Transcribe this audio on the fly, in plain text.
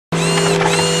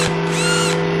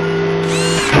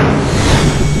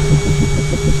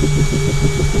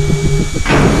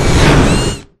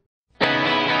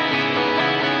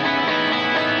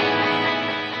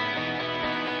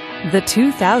The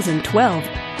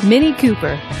 2012 Mini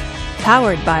Cooper,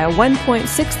 powered by a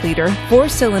 1.6-liter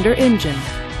four-cylinder engine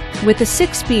with a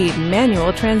 6-speed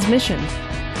manual transmission.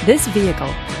 This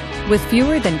vehicle, with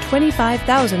fewer than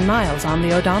 25,000 miles on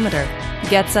the odometer,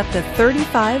 gets up to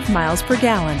 35 miles per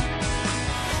gallon.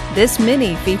 This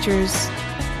Mini features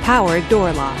power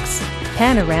door locks,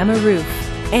 panorama roof,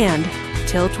 and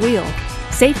tilt wheel.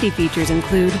 Safety features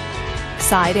include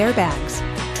side airbags,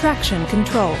 traction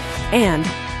control, and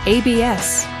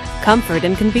ABS. Comfort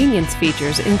and convenience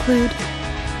features include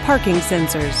parking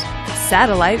sensors,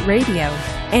 satellite radio,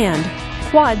 and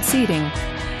quad seating.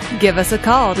 Give us a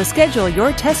call to schedule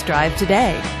your test drive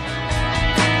today.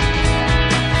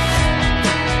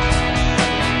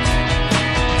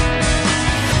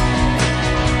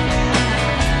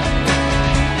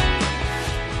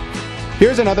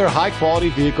 Here's another high-quality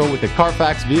vehicle with a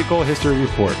Carfax Vehicle History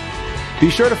Report. Be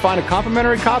sure to find a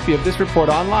complimentary copy of this report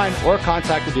online or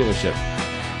contact the dealership.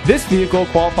 This vehicle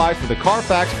qualifies for the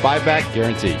Carfax Buyback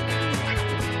Guarantee.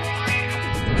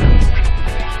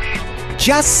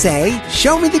 Just say,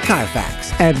 "Show me the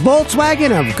Carfax" at Volkswagen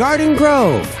of Garden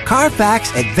Grove, Carfax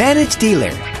Advantage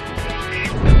Dealer.